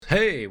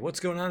Hey, what's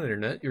going on,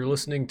 Internet? You're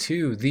listening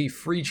to the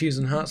Free Cheese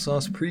and Hot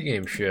Sauce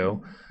pregame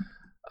show.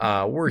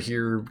 We're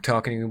here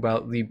talking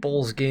about the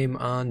Bulls game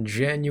on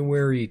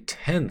January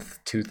 10th,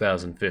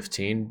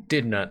 2015.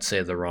 Did not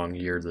say the wrong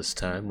year this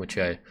time, which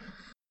I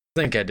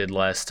think I did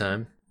last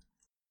time.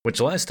 Which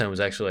last time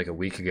was actually like a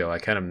week ago. I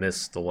kind of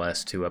missed the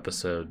last two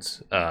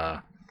episodes.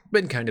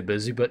 Been kind of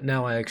busy, but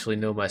now I actually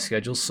know my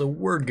schedule, so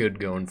we're good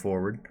going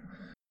forward.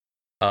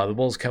 The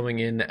Bulls coming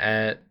in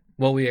at,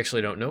 well, we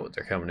actually don't know what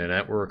they're coming in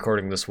at. We're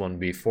recording this one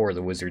before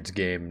the Wizards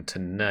game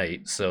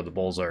tonight, so the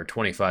Bulls are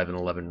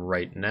 25-11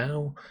 right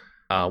now.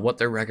 What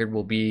their record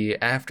will be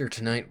after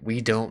tonight,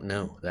 we don't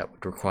know. That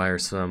would require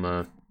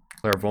some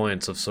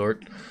clairvoyance of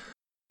sort.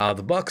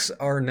 The Bucks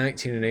are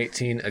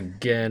 19-18.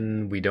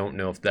 Again, we don't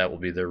know if that will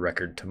be their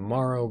record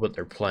tomorrow, but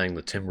they're playing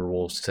the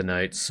Timberwolves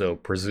tonight, so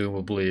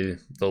presumably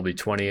they'll be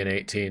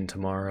 20-18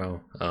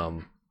 tomorrow.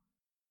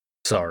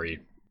 Sorry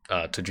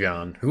to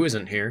John, who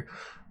isn't here.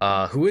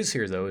 Who is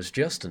here, though, is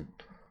Justin.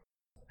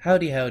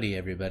 Howdy,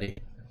 everybody.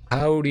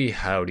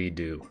 Howdy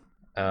do.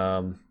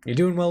 You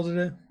doing well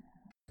today?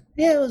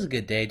 Yeah, it was a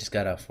good day. Just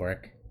got off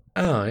work.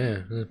 Oh, yeah.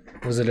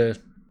 Was it a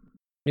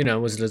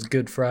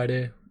good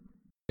Friday?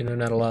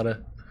 Not a lot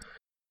of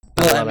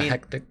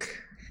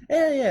hectic.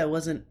 Yeah, it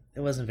wasn't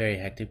very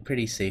hectic.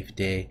 Pretty safe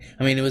day.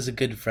 I mean, it was a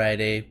good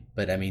Friday,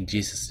 but I mean,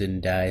 Jesus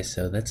didn't die,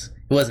 so it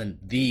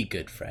wasn't the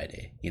Good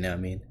Friday. You know what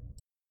I mean?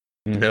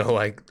 No,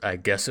 I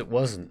guess it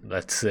wasn't.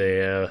 That's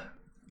a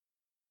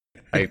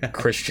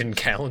Christian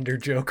calendar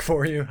joke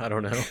for you. I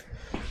don't know.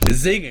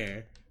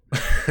 Zinger.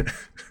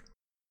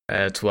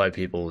 That's why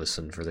people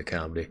listen for the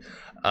comedy.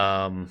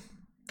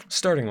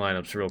 Starting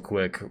lineups real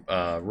quick.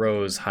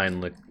 Rose,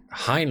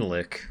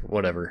 Heinlich,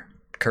 whatever.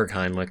 Kirk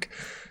Heinlich,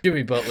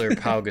 Jimmy Butler,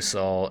 Pau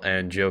Gasol,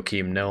 and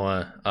Joakim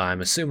Noah. I'm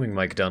assuming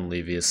Mike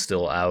Dunleavy is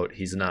still out.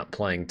 He's not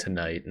playing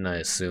tonight, and I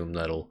assume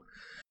that'll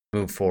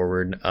move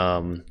forward.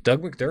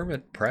 Doug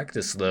McDermott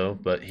practiced, though,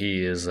 but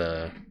he is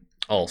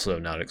also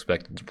not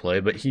expected to play,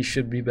 but he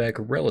should be back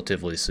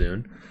relatively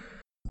soon.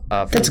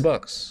 For the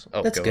Bucks.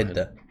 Oh, that's good, ahead.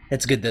 though.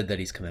 It's good that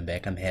he's coming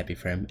back. I'm happy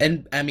for him.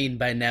 And, I mean,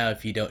 by now,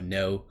 if you don't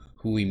know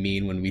who we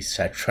mean when we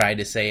try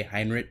to say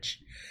Heinrich,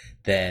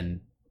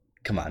 then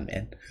come on,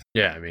 man.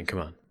 Yeah, I mean,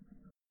 come on.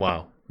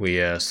 Wow. We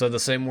said the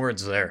same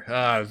words there.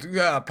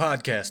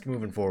 Podcast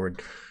moving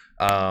forward.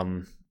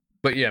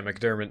 But yeah,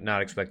 McDermott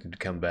not expected to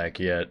come back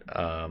yet.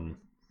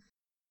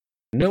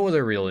 No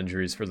other real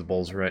injuries for the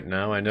Bulls right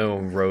now. I know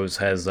Rose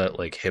has that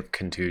hip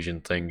contusion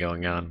thing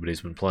going on, but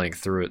he's been playing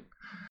through it.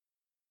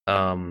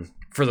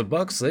 For the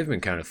Bucks, they've been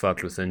kind of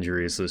fucked with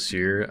injuries this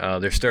year.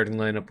 Their starting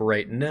lineup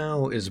right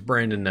now is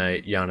Brandon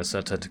Knight, Giannis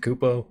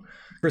Antetokounmpo,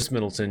 Chris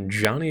Middleton,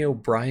 Johnny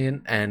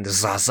O'Brien, and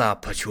Zaza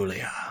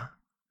Pachulia,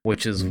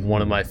 which is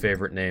one of my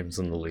favorite names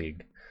in the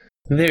league.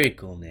 Very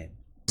cool name.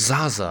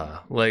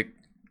 Zaza,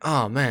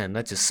 oh man,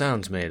 that just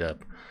sounds made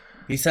up.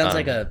 He sounds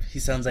like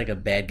a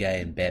bad guy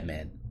in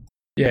Batman.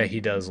 Yeah, he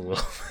does a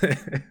little bit.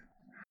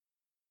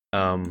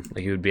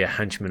 He would be a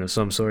henchman of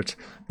some sort.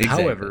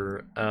 Exactly.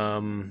 However,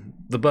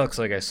 the Bucks,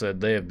 like I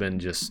said, they have been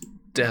just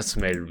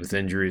decimated with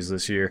injuries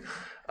this year.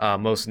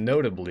 Most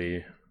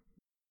notably,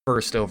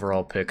 first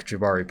overall pick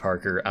Jabari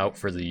Parker out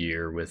for the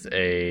year with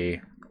a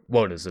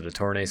torn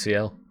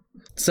ACL?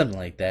 Something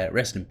like that.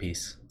 Rest in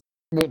peace.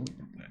 Well,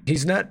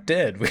 he's not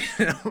dead.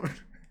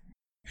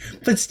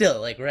 But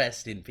still,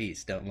 rest in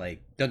peace. Don't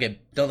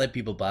let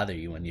people bother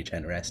you when you're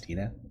trying to rest, you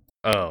know?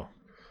 Oh.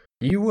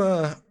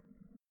 You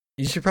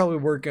should probably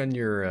work on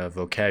your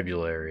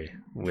vocabulary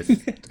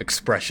with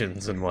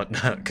expressions and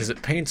whatnot, because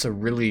it paints a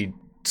really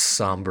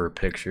somber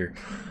picture.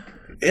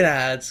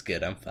 Yeah, it's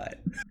good. I'm fine.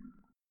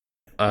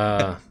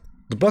 The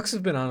Bucks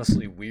have been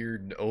honestly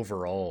weird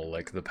overall,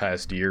 the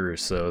past year or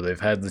so. They've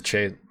had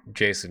the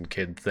Jason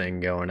Kidd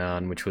thing going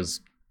on, which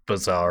was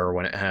bizarre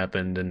when it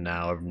happened, and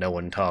now no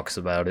one talks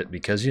about it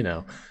because,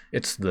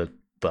 it's the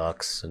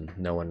Bucks, and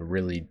no one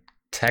really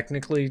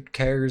technically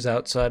cares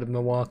outside of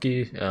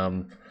Milwaukee.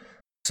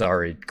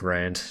 Sorry,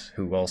 Grant,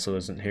 who also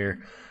isn't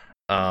here.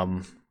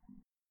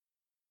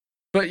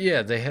 But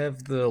yeah, they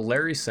have the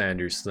Larry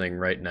Sanders thing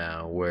right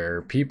now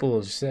where people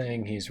are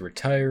saying he's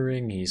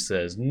retiring, he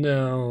says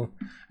no,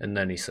 and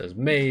then he says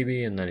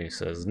maybe, and then he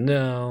says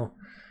no.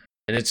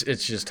 And it's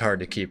just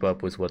hard to keep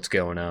up with what's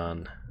going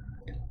on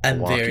in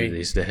Milwaukee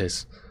these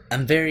days.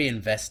 I'm very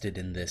invested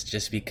in this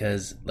just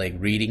because,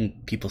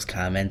 reading people's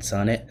comments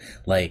on it,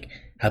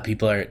 how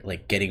people are,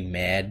 getting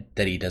mad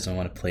that he doesn't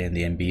want to play in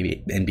the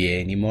NBA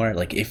anymore.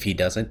 If he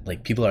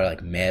doesn't, people are,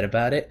 mad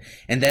about it.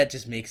 And that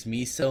just makes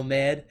me so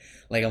mad.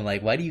 I'm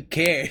why do you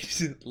care?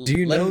 Do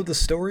you know the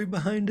story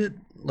behind it?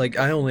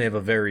 I only have a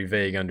very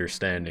vague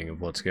understanding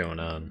of what's going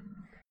on.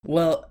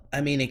 Well,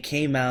 I mean, it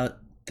came out,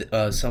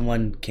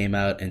 someone came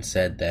out and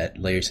said that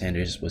Larry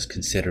Sanders was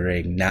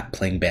considering not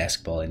playing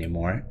basketball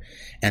anymore.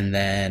 And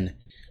then,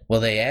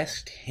 they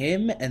asked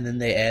him, and then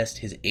they asked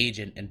his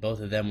agent, and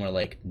both of them were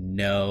like,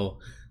 no,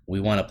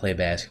 we want to play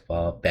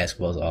basketball.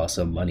 Basketball is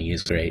awesome. Money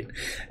is great.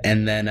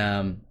 And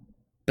then,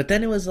 but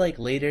then it was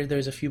later,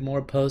 there's a few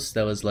more posts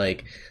that was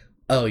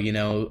Oh,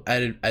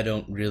 I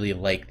don't really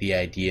like the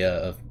idea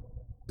of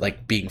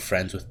like being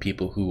friends with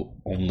people who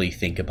only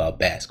think about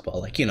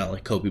basketball. Like,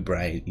 like Kobe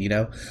Bryant,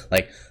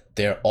 like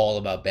they're all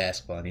about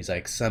basketball. And he's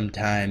like,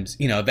 sometimes,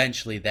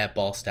 eventually that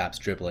ball stops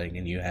dribbling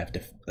and you have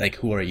to, like,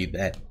 who are you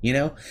then,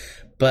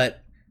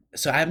 But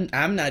so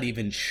I'm not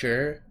even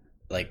sure,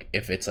 like,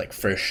 if it's like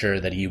for sure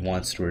that he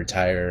wants to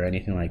retire or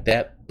anything like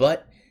that.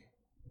 But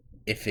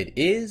if it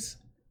is,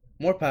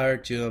 more power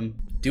to him.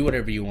 Do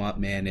whatever you want,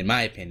 man. In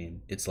my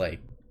opinion, it's like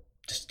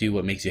just do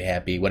what makes you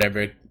happy.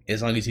 Whatever,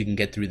 as long as you can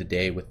get through the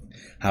day with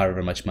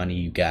however much money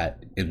you got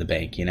in the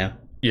bank.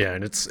 Yeah,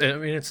 and it's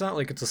not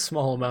like it's a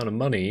small amount of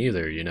money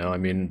either, I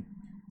mean,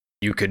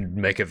 you could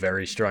make a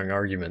very strong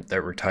argument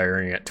that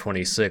retiring at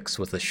 26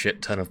 with a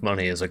shit ton of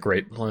money is a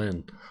great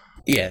plan.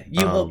 Yeah,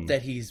 you hope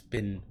that he's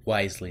been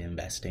wisely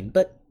investing,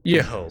 but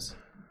you hope.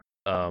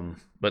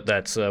 But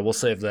that's we'll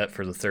save that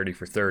for the 30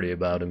 for 30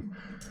 about him.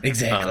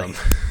 Exactly.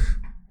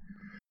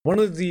 One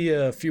of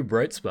the few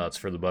bright spots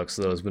for the Bucks,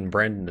 though, has been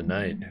Brandon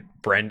Knight.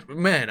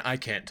 Man, I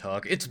can't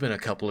talk. It's been a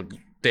couple of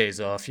days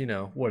off.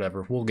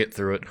 Whatever. We'll get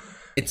through it.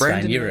 It's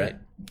Brandon fine.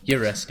 You're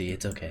rusty.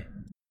 It's okay.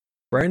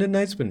 Brandon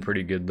Knight's been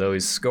pretty good, though.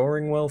 He's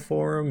scoring well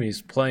for him.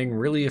 He's playing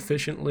really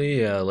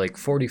efficiently, like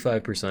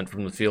 45%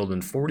 from the field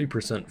and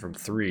 40% from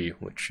three,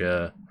 which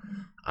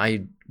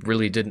I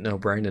really didn't know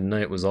Brandon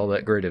Knight was all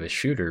that great of a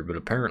shooter, but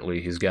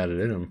apparently he's got it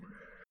in him.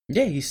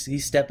 Yeah,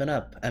 he's stepping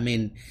up. I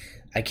mean,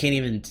 I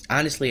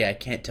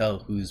can't tell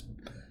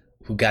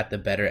who got the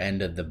better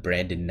end of the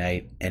Brandon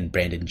Knight and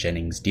Brandon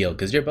Jennings deal,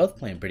 because they're both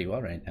playing pretty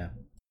well right now.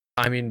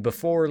 I mean,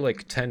 before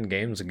like 10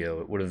 games ago,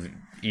 it would have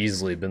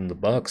easily been the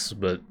Bucks,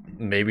 but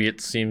maybe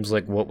it seems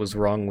like what was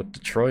wrong with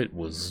Detroit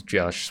was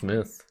Josh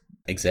Smith.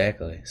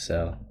 Exactly.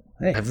 So,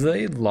 hey. Have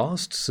they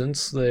lost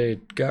since they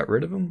got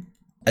rid of him?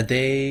 I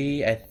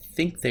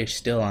think they're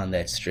still on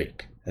that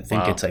streak. I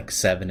think it's like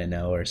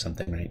 7-0 or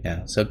something right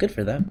now. So good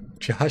for them.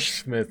 Josh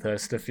Smith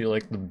has to feel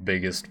like the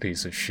biggest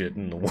piece of shit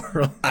in the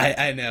world.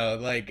 I know.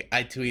 Like,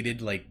 I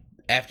tweeted like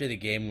after the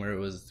game where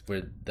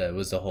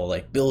the whole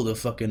like build a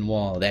fucking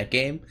wall, that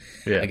game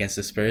against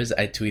the Spurs.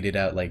 I tweeted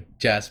out like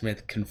Josh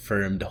Smith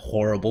confirmed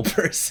horrible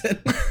person.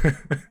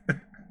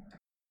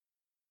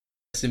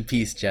 Rest in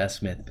peace, Josh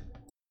Smith.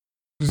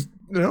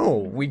 No,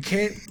 we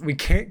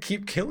can't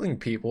keep killing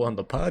people on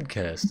the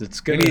podcast. It's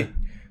gonna.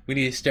 We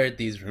need to start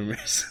these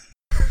rumors.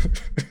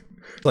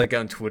 Like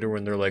on Twitter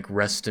when they're like,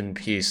 "Rest in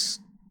peace,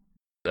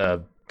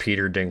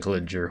 Peter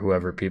Dinklage," or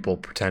whoever people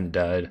pretend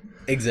died.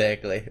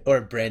 Exactly. Or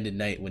Brandon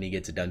Knight when he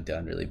gets dunked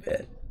on really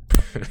bad.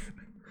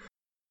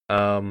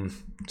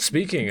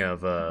 Speaking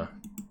of, I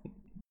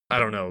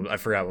don't know, I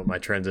forgot what my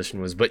transition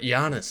was, but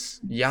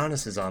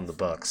Giannis is on the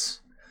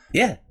Bucks.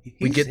 Yeah,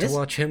 we get to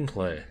watch him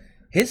play.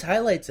 His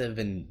highlights have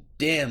been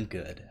damn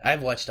good.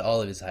 I've watched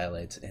all of his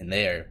highlights, and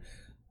they're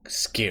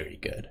scary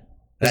good.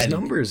 His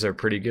numbers are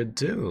pretty good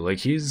too. Like,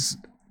 he's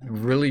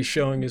really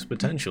showing his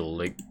potential.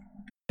 Like,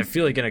 I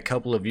feel like in a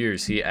couple of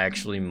years he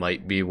actually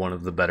might be one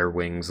of the better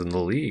wings in the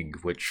league,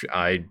 which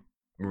I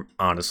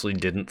honestly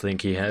didn't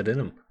think he had in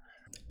him.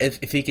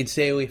 If he can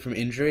stay away from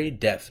injury,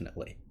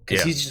 definitely.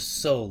 Because he's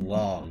just so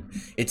long.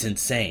 It's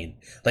insane.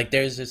 Like,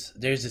 there's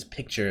this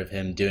picture of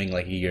him doing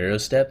like a Euro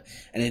step,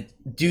 and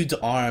dude's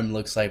arm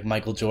looks like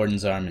Michael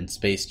Jordan's arm in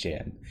Space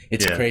Jam.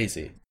 It's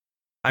crazy.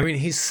 I mean,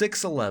 he's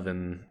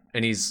 6'11",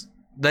 and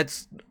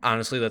that's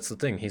the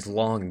thing. He's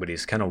long, but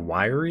he's kind of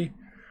wiry.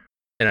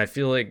 And I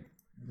feel like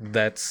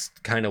that's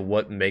kind of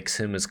what makes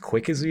him as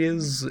quick as he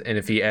is. And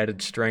if he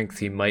added strength,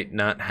 he might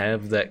not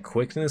have that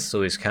quickness.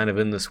 So he's kind of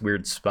in this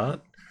weird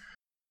spot.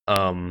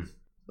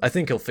 I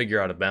think he'll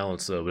figure out a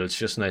balance, though. But it's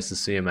just nice to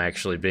see him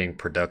actually being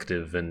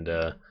productive and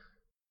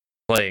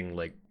playing.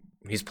 Like,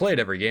 he's played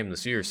every game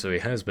this year, so he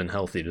has been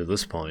healthy to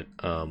this point.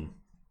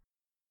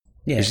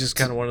 He's just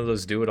kind of one of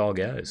those do-it-all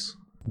guys.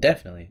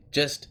 Definitely.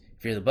 Just,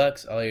 if you're the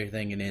Bucks, all you're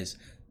thinking is,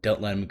 don't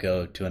let him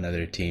go to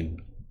another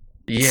team.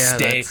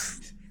 Yeah,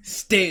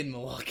 Stay in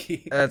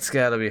Milwaukee. That's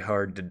gotta be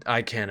hard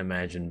I can't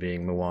imagine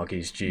being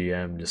Milwaukee's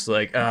GM. Just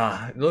like,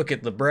 look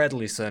at the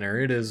Bradley Center.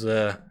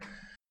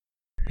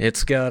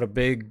 It's got a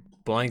big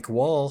blank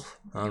wall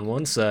on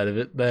one side of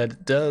it that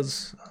it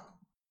does.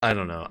 I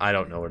don't know. I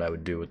don't know what I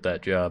would do with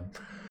that job.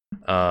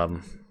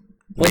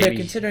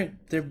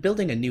 They're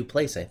building a new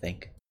place, I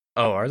think.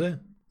 Oh, are they?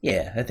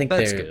 Yeah, I think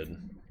that's good.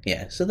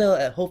 Yeah, so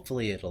they'll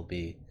hopefully it'll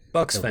be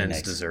Bucks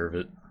fans deserve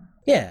it.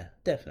 Yeah,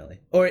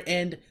 definitely.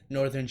 And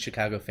Northern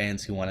Chicago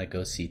fans who want to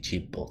go see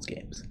cheap Bulls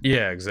games.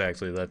 Yeah,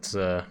 exactly. That's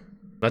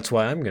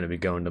why I'm going to be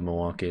going to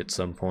Milwaukee at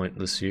some point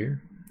this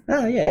year.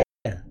 Oh yeah.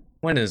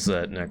 When is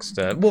that next?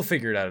 We'll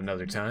figure it out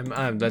another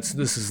time. This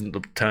isn't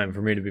the time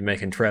for me to be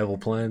making travel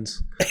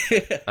plans.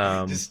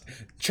 Just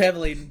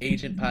Traveling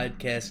Agent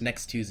Podcast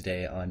next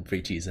Tuesday on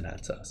Free Cheese and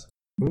Hot Sauce.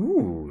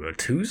 Ooh, a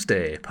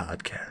Tuesday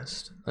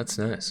podcast. That's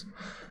nice.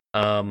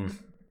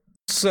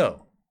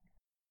 So,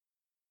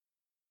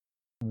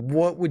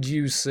 what would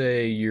you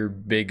say your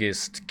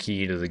biggest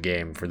key to the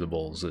game for the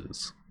Bulls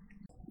is?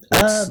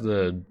 What's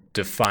the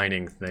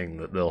defining thing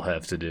that they'll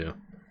have to do?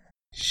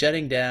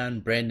 Shutting down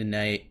Brandon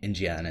Knight and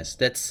Giannis.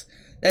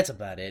 That's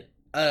about it.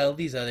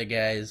 These other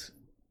guys,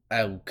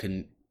 I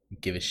couldn't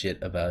give a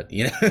shit about.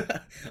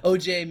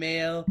 OJ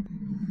Mayo.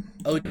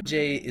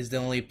 OJ is the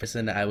only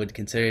person I would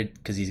consider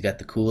because he's got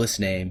the coolest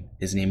name.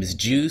 His name is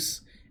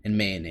Juice and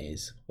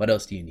Mayonnaise. What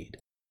else do you need?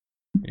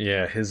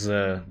 Yeah, his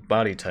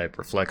body type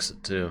reflects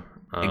it too.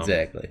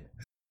 Exactly.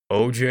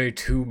 OJ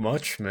too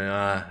much,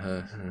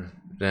 man.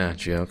 Yeah,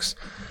 jokes.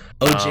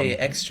 OJ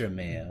Extra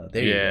Mayo.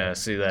 There you go. Yeah,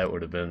 see, that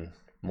would have been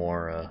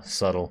more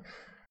subtle.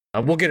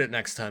 We'll get it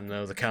next time,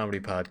 though. The comedy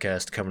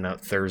podcast coming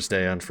out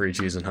Thursday on Free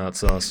Cheese and Hot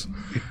Sauce.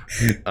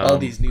 All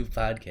these new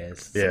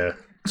podcasts. Yeah,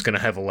 it's gonna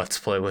have a let's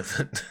play with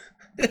it.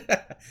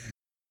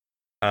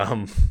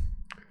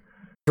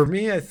 For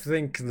me, I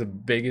think the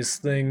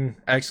biggest thing.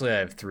 Actually, I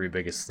have three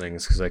biggest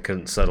things because I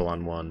couldn't settle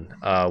on one.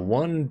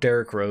 One,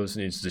 Derrick Rose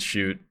needs to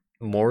shoot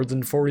more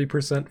than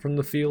 40% from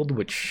the field,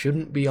 which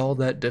shouldn't be all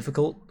that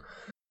difficult.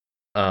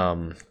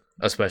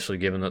 Especially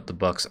given that the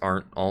Bucks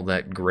aren't all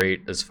that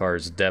great as far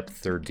as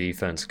depth or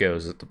defense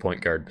goes at the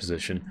point guard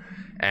position.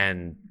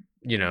 And,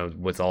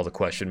 with all the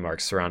question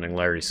marks surrounding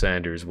Larry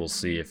Sanders, we'll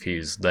see if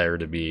he's there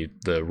to be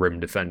the rim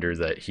defender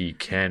that he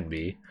can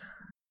be.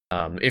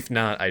 If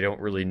not, I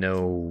don't really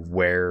know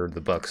where the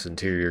Bucks'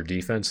 interior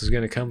defense is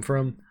going to come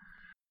from.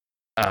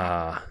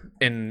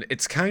 And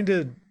it's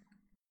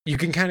you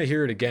can kind of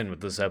hear it again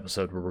with this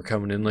episode where we're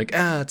coming in like,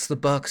 it's the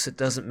Bucks, it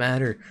doesn't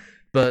matter.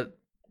 But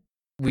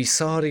we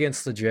saw it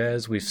against the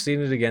Jazz. We've seen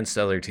it against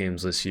other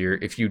teams this year.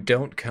 If you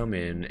don't come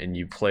in and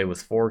you play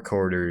with 4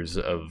 quarters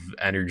of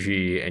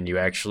energy and you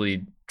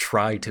actually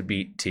try to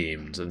beat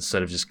teams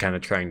instead of just kind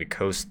of trying to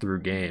coast through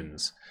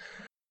games,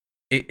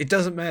 it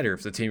doesn't matter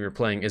if the team you're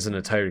playing isn't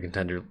a title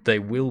contender. They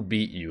will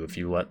beat you if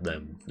you let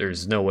them.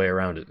 There's no way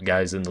around it.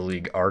 Guys in the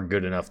league are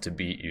good enough to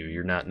beat you.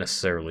 You're not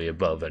necessarily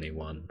above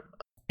anyone.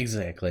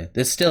 Exactly.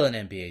 There's still an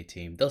NBA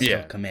team. They'll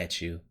still come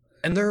at you.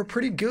 And they're a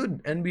pretty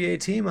good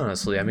NBA team,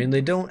 honestly. I mean,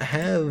 they don't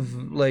have,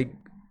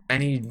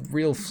 any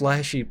real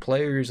flashy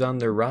players on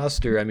their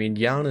roster. I mean,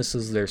 Giannis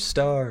is their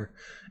star,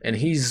 and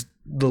he's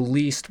the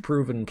least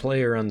proven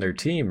player on their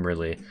team,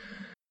 really.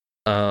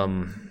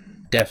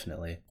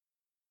 Definitely.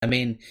 I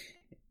mean,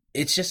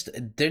 it's just,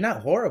 they're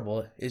not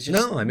horrible. It's just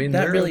no, I mean,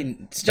 they're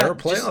a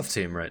playoff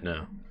team right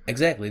now.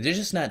 Exactly. They're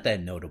just not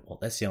that notable.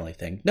 That's the only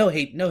thing. No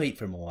hate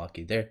for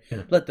Milwaukee.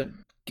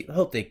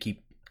 Hope they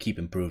keep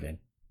improving.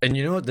 And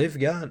you know what? They've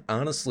got,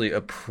 honestly, a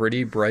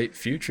pretty bright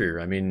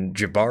future. I mean,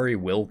 Jabari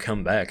will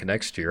come back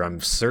next year. I'm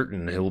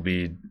certain he'll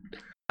be...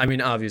 I mean,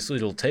 obviously,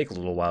 it'll take a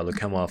little while to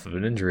come off of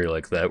an injury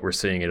like that. We're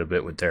seeing it a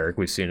bit with Derek.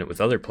 We've seen it with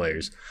other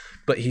players.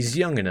 But he's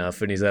young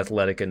enough, and he's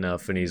athletic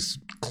enough, and he's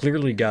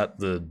clearly got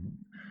the...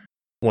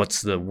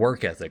 What's the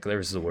work ethic?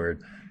 There's the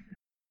word.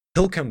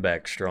 He'll come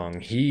back strong.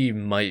 He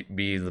might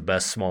be the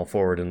best small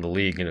forward in the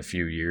league in a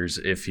few years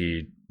if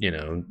he,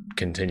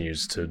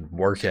 continues to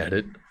work at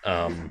it.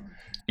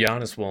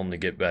 Giannis will only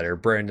get better.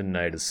 Brandon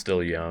Knight is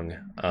still young.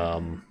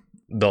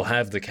 They'll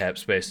have the cap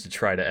space to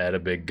try to add a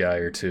big guy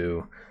or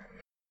two.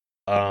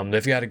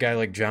 They've got a guy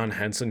like John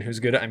Henson who's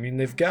good. I mean,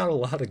 they've got a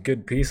lot of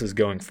good pieces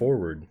going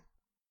forward.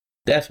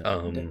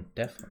 Definitely.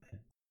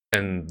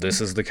 And this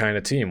is the kind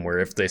of team where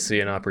if they see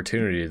an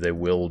opportunity, they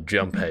will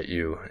jump at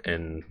you.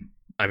 And,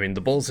 I mean,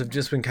 the Bulls have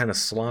just been kind of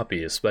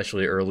sloppy,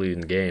 especially early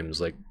in games,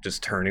 like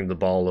just turning the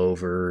ball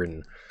over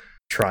and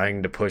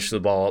trying to push the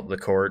ball up the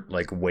court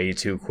way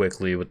too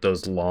quickly with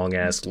those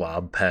long-ass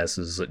lob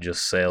passes that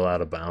just sail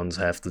out of bounds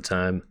half the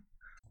time.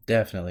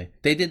 Definitely.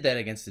 They did that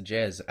against the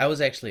Jazz. I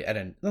was actually I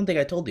don't think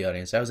I told the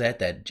audience. I was at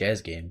that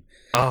Jazz game.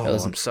 Oh,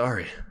 I'm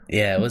sorry.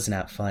 Yeah, it was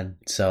not fun.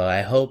 So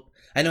I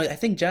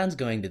think John's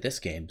going to this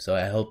game, so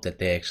I hope that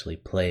they actually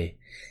play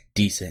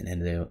decent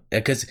and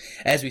because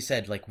as we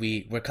said,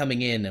 we're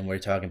coming in and we're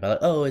talking about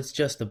it's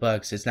just the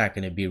Bucks, it's not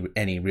going to be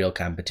any real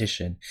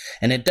competition,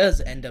 and it does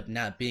end up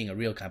not being a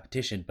real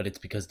competition, but it's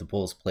because the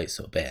Bulls play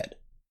so bad.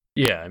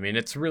 Yeah, I mean,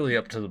 it's really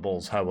up to the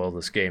Bulls how well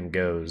this game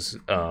goes.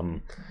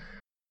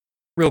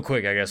 Real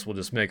quick, I guess we'll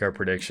just make our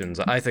predictions.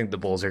 I think the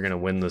Bulls are going to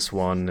win this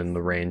one in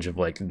the range of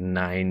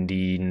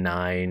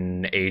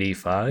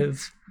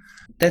 99-85.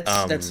 That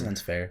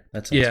sounds fair.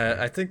 Fair.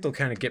 I think they'll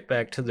kind of get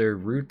back to their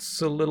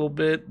roots a little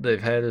bit.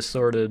 They've had a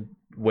sort of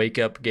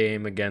wake-up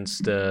game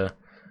against Utah,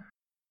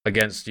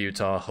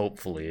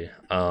 hopefully.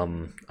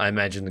 I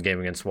imagine the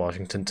game against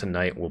Washington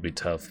tonight will be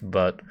tough,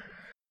 but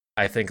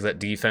I think that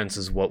defense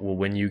is what will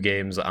win you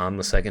games on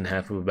the second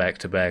half of a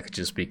back-to-back,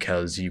 just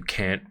because you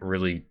can't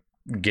really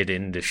get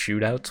into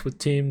shootouts with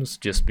teams,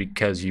 just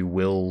because you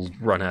will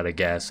run out of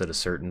gas at a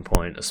certain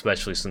point,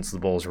 especially since the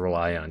Bulls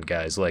rely on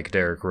guys like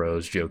Derrick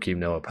Rose, Joakim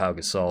Noah, Pau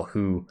Gasol,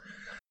 who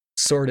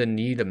sort of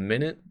need a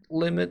minute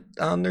limit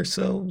on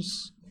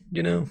themselves,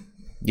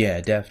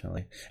 Yeah,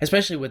 definitely.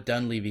 Especially with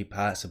Dunleavy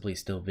possibly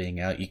still being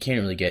out. You can't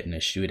really get in a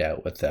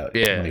shootout without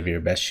one of your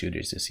best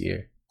shooters this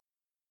year.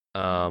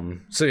 So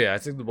yeah, I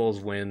think the Bulls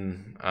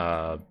win.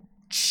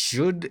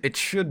 It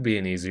should be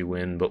an easy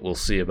win, but we'll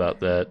see about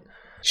that.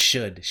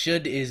 Should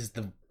is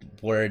the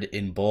word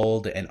in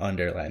bold and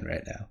underline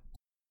right now.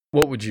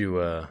 What are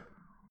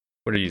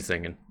you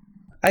thinking?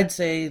 I'd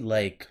say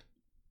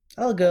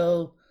I'll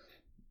go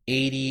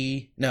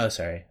 80. No,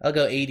 sorry. I'll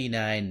go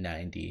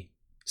 89-90.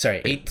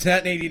 Sorry, eight.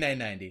 Not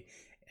 89-90.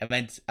 I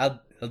meant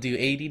I'll do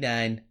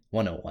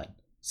 89-101.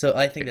 So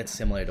I think that's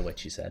similar to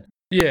what you said.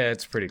 Yeah,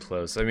 it's pretty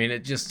close. I mean,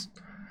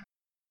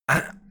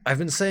 I've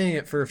been saying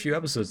it for a few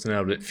episodes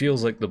now, but it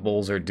feels like the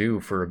Bulls are due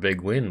for a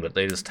big win, but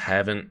they just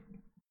haven't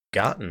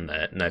gotten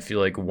that. And I feel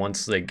like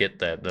once they get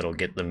that, that'll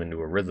get them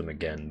into a rhythm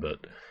again.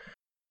 But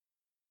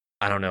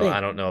I don't know. I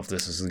don't know if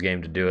this is the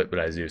game to do it, but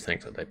I do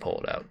think that they pull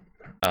it out.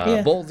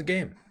 Yeah. Bull of the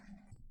game.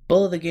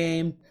 Bull of the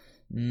game.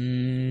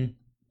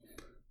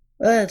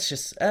 It's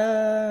just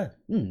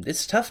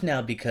it's tough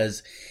now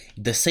because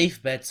the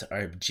safe bets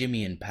are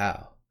Jimmy and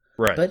Pau.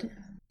 Right.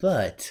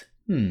 But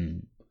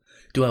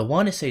do I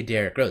want to say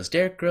Derrick Rose?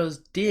 Derrick Rose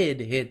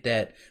did hit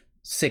that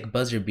sick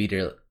buzzer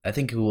beater. I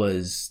think it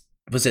was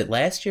it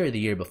last year or the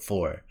year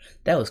before?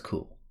 That was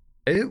cool.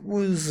 It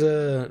was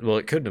well,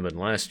 it couldn't have been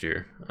last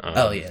year.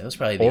 Oh yeah, it was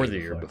probably the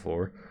year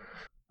before.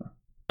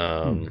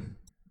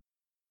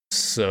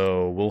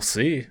 So we'll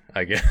see,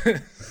 I guess.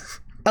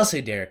 I'll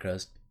say Derrick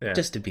Rose,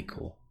 just to be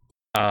cool.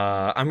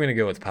 I'm gonna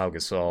go with Pau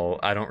Gasol.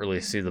 I don't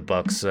really see the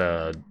Bucks'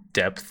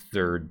 depth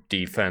or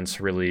defense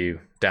really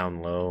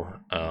down low.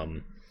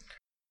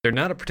 They're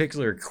not a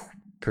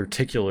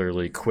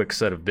particularly quick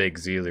set of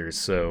bigs either,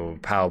 so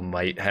Pau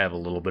might have a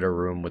little bit of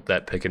room with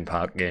that pick and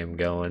pop game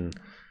going.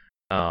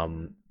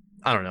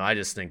 I don't know. I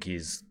just think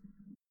he's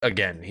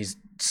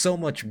so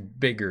much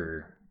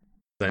bigger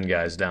than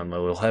guys down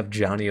low. He'll have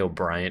Johnny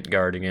O'Bryant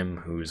guarding him,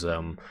 who's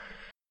I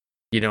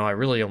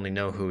really only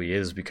know who he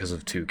is because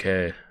of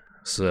 2K.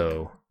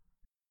 So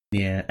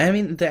yeah, I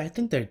mean, I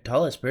think their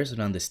tallest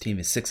person on this team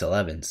is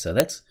 6'11", so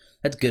that's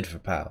good for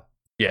Pau.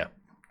 Yeah.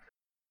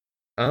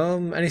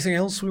 Anything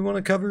else we want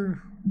to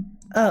cover?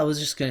 I was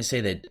just gonna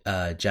say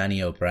that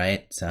Johnny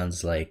O'Bryant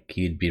sounds like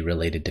he'd be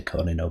related to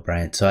Conan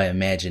O'Brien, so I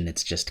imagine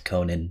it's just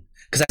Conan.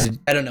 Because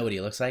I don't know what he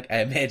looks like.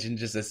 I imagine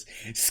just this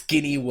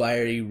skinny,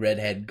 wiry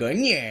redhead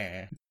going,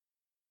 yeah.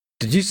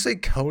 Did you say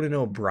Conan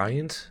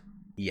O'Brien?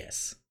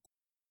 Yes.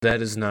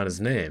 That is not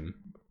his name.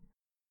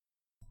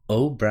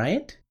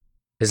 O'Brien?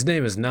 His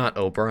name is not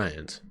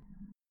O'Brien.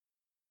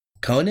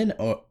 Conan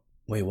or...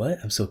 Wait, what?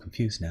 I'm so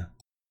confused now.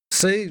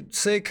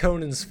 Say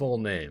Conan's full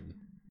name.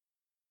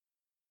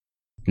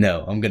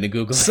 No, I'm gonna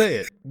Google. Say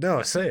it.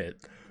 No, say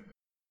it.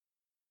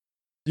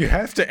 You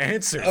have to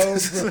answer.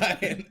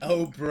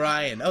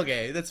 O'Brien.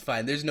 Okay, that's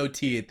fine. There's no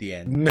T at the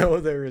end. No,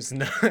 there is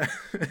not.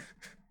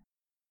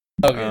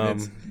 Okay.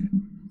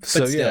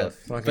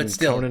 Fucking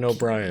Conan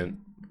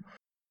O'Brien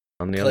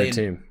on the other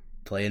team.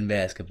 Playing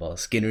basketball.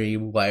 Skinny,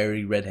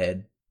 wiry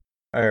redhead.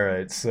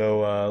 Alright,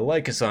 so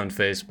like us on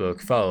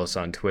Facebook, follow us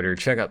on Twitter,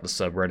 check out the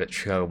subreddit,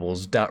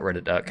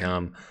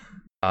 chicagobulls.reddit.com.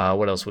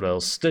 What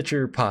else?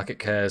 Stitcher, Pocket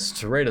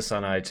Cast, rate us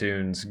on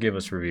iTunes, give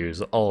us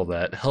reviews, all of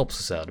that helps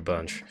us out a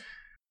bunch.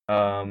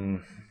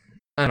 I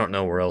don't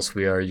know where else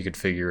we are. You could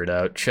figure it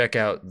out. Check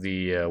out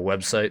the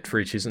website,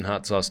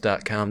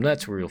 freecheeseandhotsauce.com.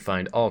 That's where you'll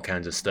find all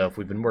kinds of stuff.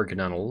 We've been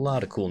working on a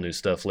lot of cool new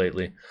stuff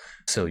lately,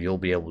 so you'll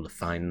be able to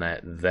find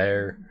that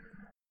there.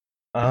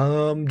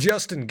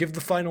 Justin, give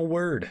the final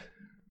word.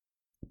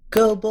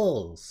 Go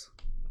Bulls.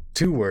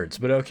 2 words,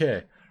 but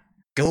okay.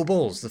 Go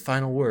Bulls, the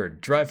final word.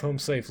 Drive home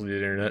safely,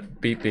 Internet.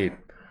 Beep, beep.